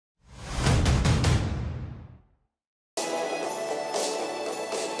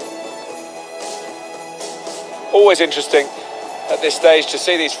Always interesting at this stage to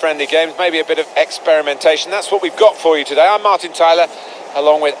see these friendly games, maybe a bit of experimentation. That's what we've got for you today. I'm Martin Tyler,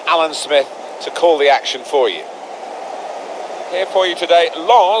 along with Alan Smith, to call the action for you. Here for you today,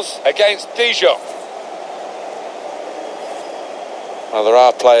 Lens against Dijon. Well, there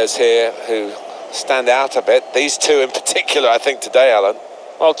are players here who stand out a bit. These two in particular, I think, today, Alan.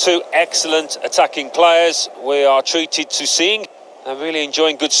 Well, two excellent attacking players we are treated to seeing. I'm really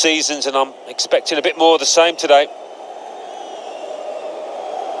enjoying good seasons, and I'm expecting a bit more of the same today.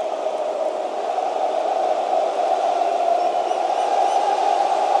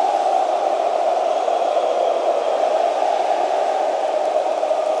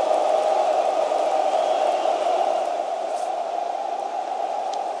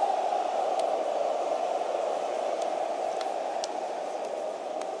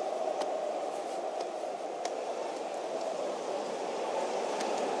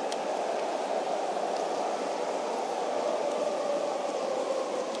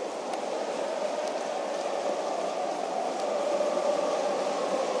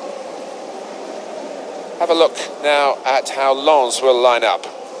 Have a look now at how Lens will line up.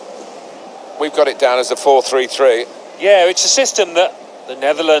 We've got it down as a 4-3-3. Yeah, it's a system that the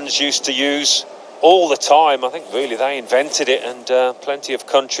Netherlands used to use all the time. I think really they invented it, and plenty of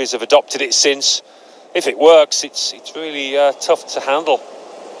countries have adopted it since. If it works, it's really tough to handle.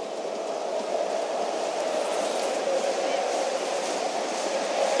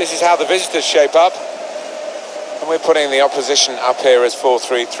 This is how the visitors shape up. And we're putting the opposition up here as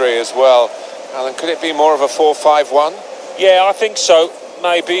 4-3-3 as well. Alan, could it be more of a 4-5-1? Yeah, I think so.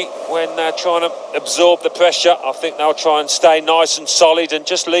 Maybe when they're trying to absorb the pressure, I think they'll try and stay nice and solid and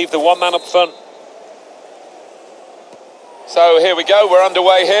just leave the one man up front. So here we go, we're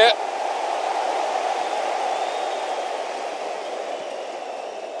underway here.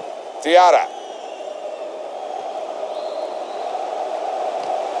 Diarra.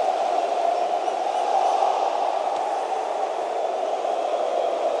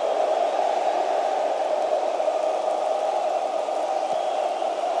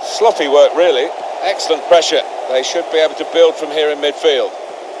 Sloppy work, really. Excellent pressure. They should be able to build from here in midfield.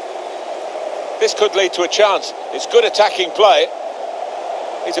 This could lead to a chance. It's good attacking play.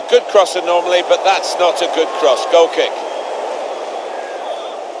 He's a good crosser normally, but that's not a good cross. Goal kick.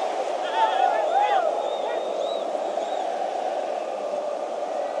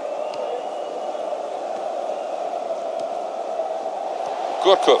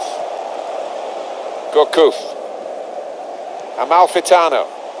 Gourcuff. Amalfitano.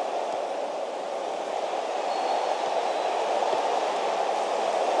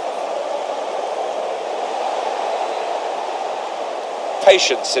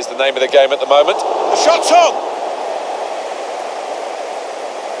 Patience is the name of the game at the moment. The shot's on!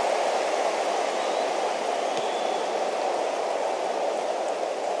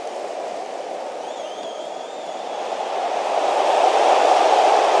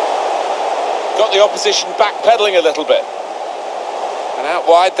 Got the opposition backpedaling a little bit. And out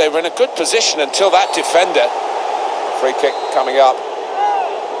wide, they were in a good position until that defender. Free kick coming up.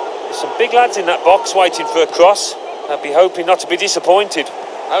 There's some big lads in that box waiting for a cross. I'd be hoping not to be disappointed.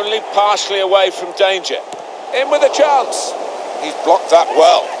 Only partially away from danger. In with a chance. He's blocked that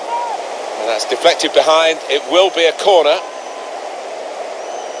well. And that's deflected behind. It will be a corner.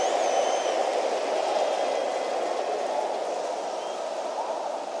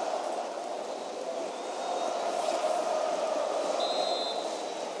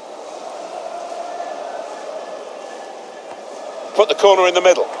 Put the corner in the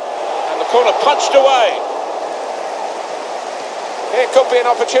middle. And the corner punched away. Here could be an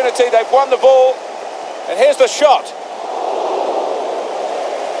opportunity. They've won the ball. And here's the shot.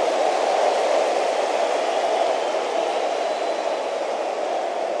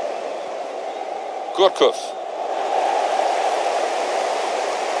 Gourcuff.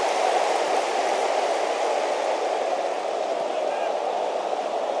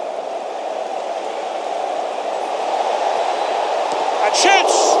 And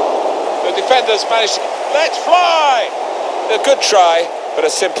shoots. The defenders managed to... Let's fly! A good try, but a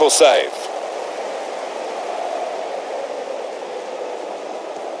simple save.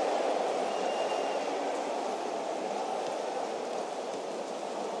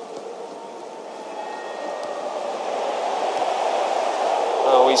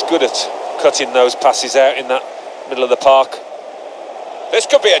 Oh, he's good at cutting those passes out in that middle of the park. This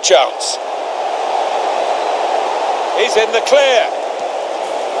could be a chance. He's in the clear.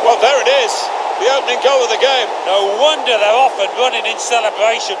 Well, there it is. The opening goal of the game. No wonder they're off and running in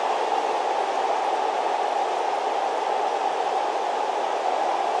celebration.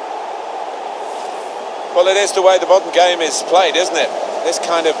 Well, it is the way the modern game is played, isn't it? This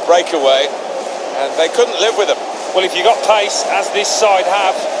kind of breakaway, and they couldn't live with them. Well, if you've got pace, as this side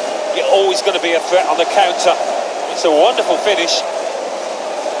have, you're always going to be a threat on the counter. It's a wonderful finish.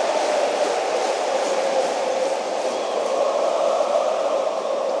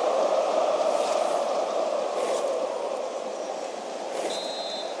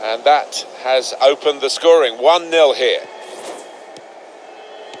 And that has opened the scoring. 1-0 here.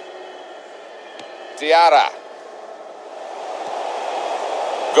 Diarra.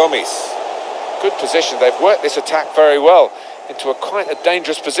 Gomes. Good position. They've worked this attack very well into quite a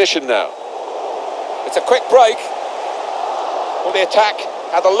dangerous position now. It's a quick break. Well, the attack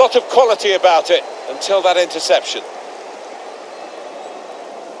had a lot of quality about it until that interception.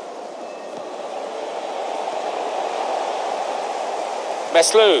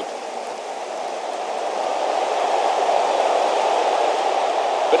 Mesloub.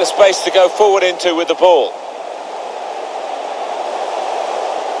 Bit of space to go forward into with the ball.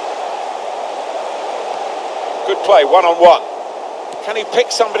 Good play, one-on-one. Can he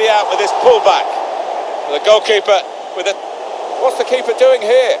pick somebody out with this pullback? The goalkeeper with a... What's the keeper doing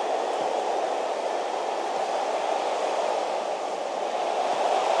here?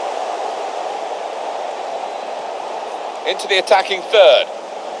 Into the attacking third.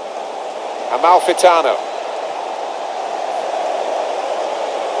 Amalfitano.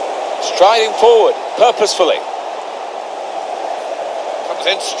 Striding forward, purposefully. Comes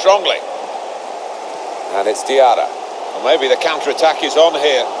in strongly. And it's Diarra. Well, maybe the counter-attack is on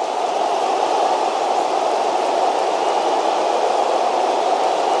here.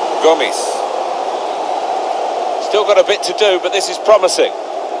 Gomes. Still got a bit to do, but this is promising.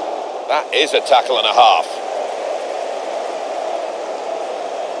 That is a tackle and a half.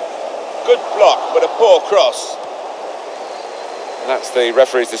 Good block, but a poor cross. And that's the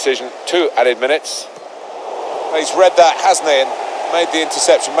referee's decision. 2 added minutes. Well, he's read that, hasn't he, and made the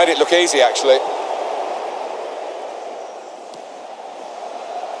interception. Made it look easy, actually.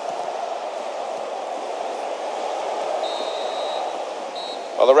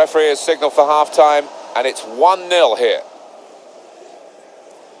 Well, the referee has signalled for half-time, and it's 1-0 here.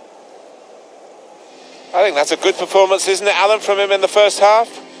 I think that's a good performance, isn't it, Alan, from him in the first half?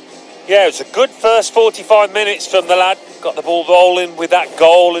 Yeah, it was a good first 45 minutes from the lad. Got the ball rolling with that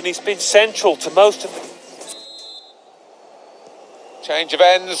goal, and he's been central to most of it. Change of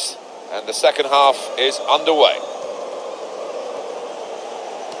ends, and the second half is underway.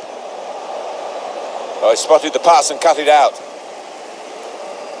 Oh, he spotted the pass and cut it out.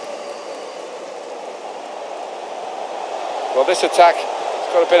 Well, this attack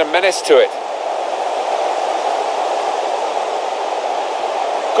has got a bit of menace to it.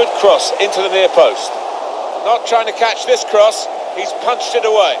 Good cross into the near post. Not trying to catch this cross, he's punched it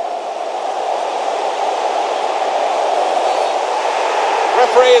away.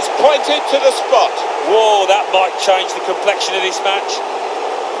 Referee has pointed to the spot. Whoa, that might change the complexion of this match.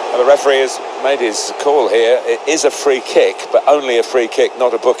 Well, the referee has made his call here. It is a free kick, but only a free kick,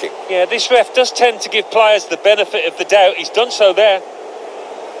 not a booking. Yeah, this ref does tend to give players the benefit of the doubt. He's done so there.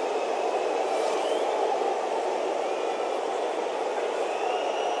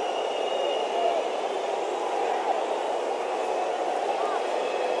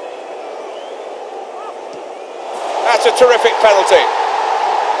 That's a terrific penalty.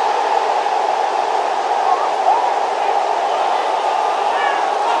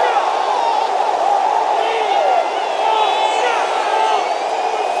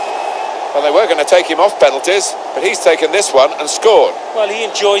 Well, they were going to take him off penalties, but he's taken this one and scored. Well, he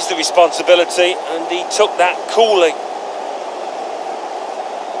enjoys the responsibility, and he took that coolly.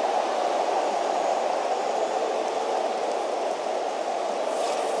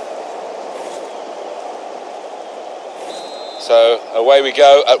 So away we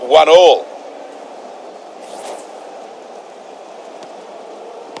go at 1-1.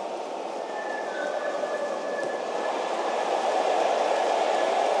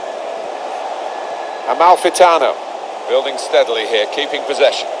 Amalfitano building steadily here, keeping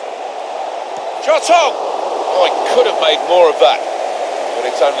possession. Shot on! Oh, he could have made more of that, but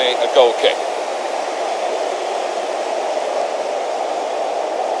it's only a goal kick.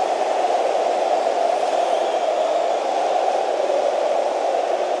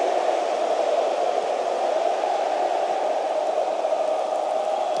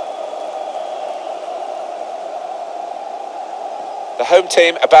 The home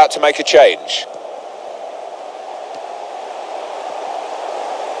team about to make a change.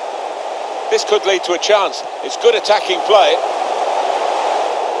 This could lead to a chance. It's good attacking play.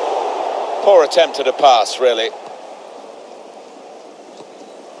 Poor attempt at a pass, really.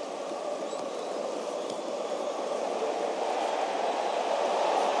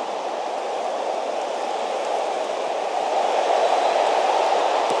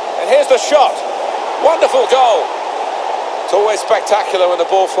 the shot. Wonderful goal. It's always spectacular when the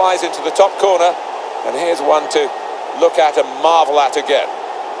ball flies into the top corner. And here's one to look at and marvel at again.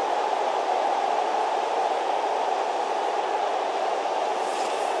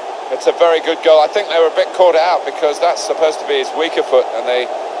 It's a very good goal. I think they were a bit caught out because that's supposed to be his weaker foot, and the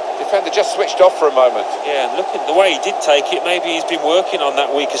defender just switched off for a moment. Yeah, and look at the way he did take it. Maybe he's been working on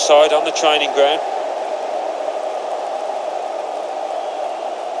that weaker side on the training ground.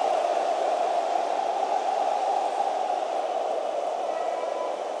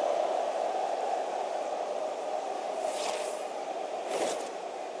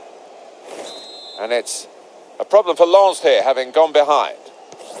 And it's a problem for Lens here, having gone behind.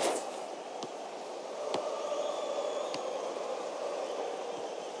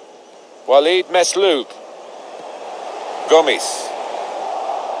 Walid Mesloub. Gomis.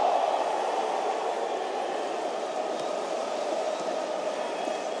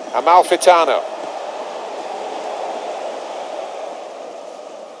 Amalfitano.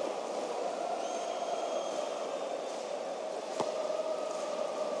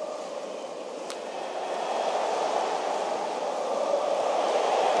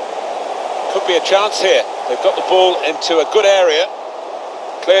 Could be a chance here. They've got the ball into a good area.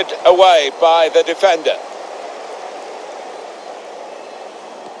 Cleared away by the defender.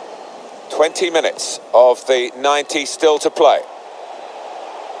 20 minutes of the 90 still to play.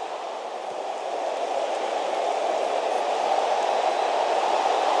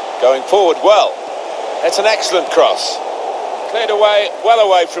 Going forward well. It's an excellent cross. Cleared away, well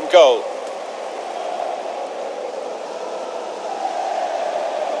away from goal.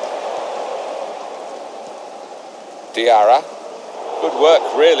 Diarra. Good work,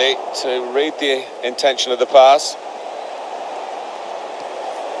 really, to read the intention of the pass.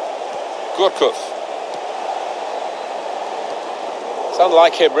 Gurkuf. It's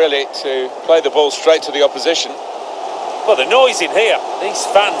unlike him, really, to play the ball straight to the opposition. Well, the noise in here, these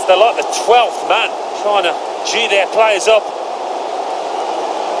fans, they're like the 12th man trying to G their players up.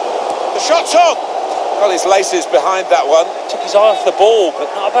 The shot's on! Got his laces behind that one. Took his eye off the ball,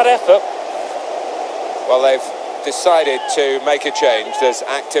 but not a bad effort. Well, they've decided to make a change. There's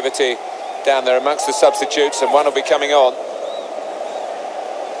activity down there amongst the substitutes, and one will be coming on.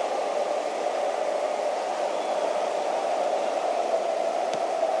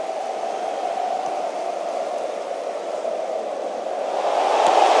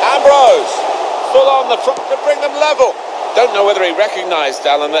 Ambrose, full on the front to bring them level. Don't know whether he recognised,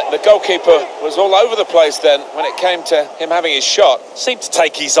 Alan, that the goalkeeper was all over the place then when it came to him having his shot. Seemed to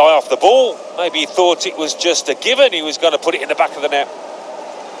take his eye off the ball. Maybe he thought it was just a given. He was going to put it in the back of the net.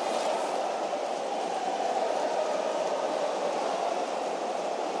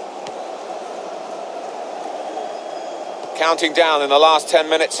 Counting down in the last 10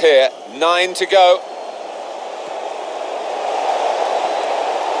 minutes here. 9 to go.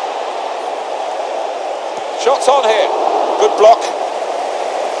 Shots on here. Good block.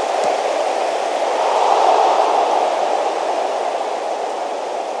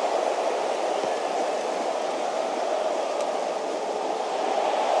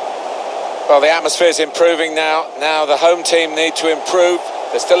 Well, the atmosphere's improving now. Now the home team need to improve.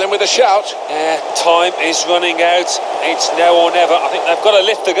 They're still in with a shout. Yeah, time is running out. It's now or never. I think they've got to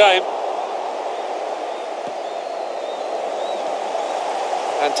lift the game.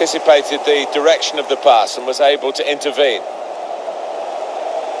 Anticipated the direction of the pass and was able to intervene.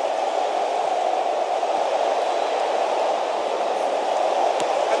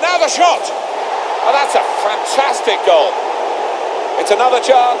 And now the shot! Oh, that's a fantastic goal. It's another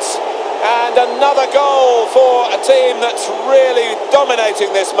chance and another goal for a team that's really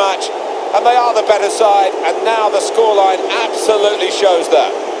dominating this match, and they are the better side, and now the scoreline absolutely shows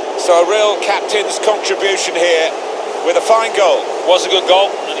that. So a real captain's contribution here with a fine goal. Was a good goal,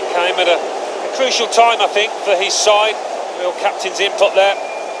 and it came at a crucial time, I think, for his side. Real captain's input there.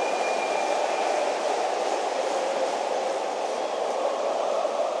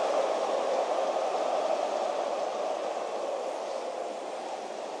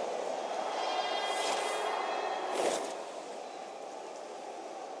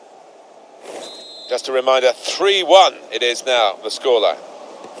 Just a reminder, 3-1 it is now, the scoreline.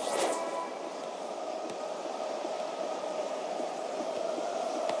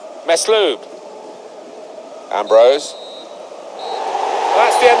 Mesloub. Ambrose.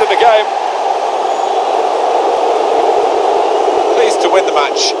 That's the end of the game. Pleased to win the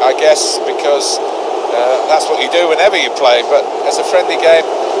match, I guess, because that's what you do whenever you play, but as a friendly game,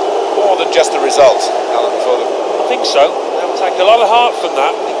 more than just a result, Alan, for them. I think so. They'll take a lot of heart from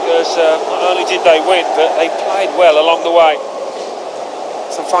that, because not only did they win, but they played well along the way.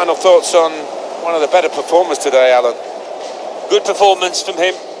 So some final thoughts on one of the better performers today, Alan. Good performance from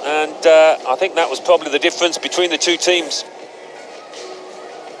him, and I think that was probably the difference between the two teams.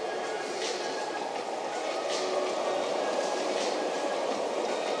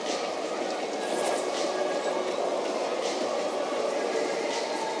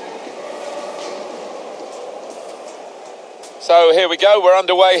 So here we go, we're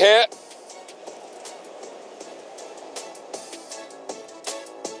underway here.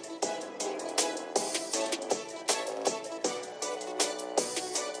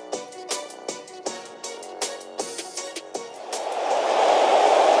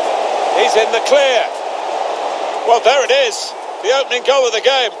 He's in the clear. Well, there it is, the opening goal of the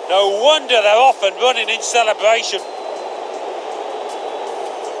game. No wonder they're off and running in celebration.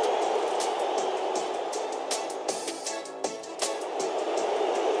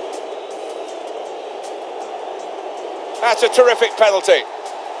 That's a terrific penalty.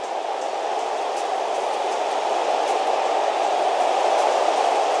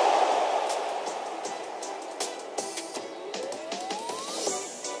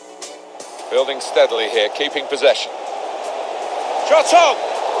 Building steadily here, keeping possession. Shot on!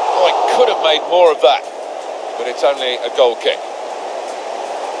 Oh, he could have made more of that, but it's only a goal kick.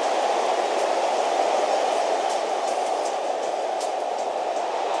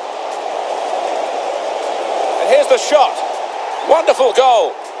 And here's the shot. Wonderful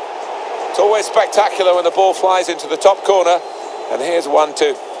goal. It's always spectacular when the ball flies into the top corner, and here's one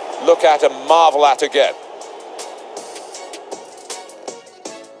to look at and marvel at again.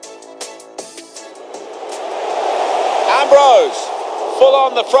 Ambrose, full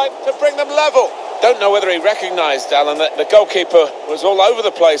on the frame to bring them level. Don't know whether he recognised, Alan, that the goalkeeper was all over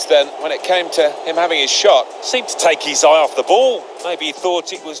the place then when it came to him having his shot. Seemed to take his eye off the ball. Maybe he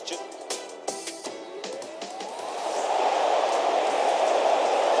thought it was just...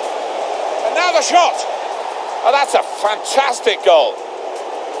 And now the shot. Oh, that's a fantastic goal.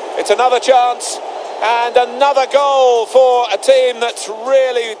 It's another chance and another goal for a team that's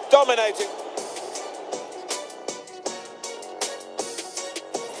really dominating.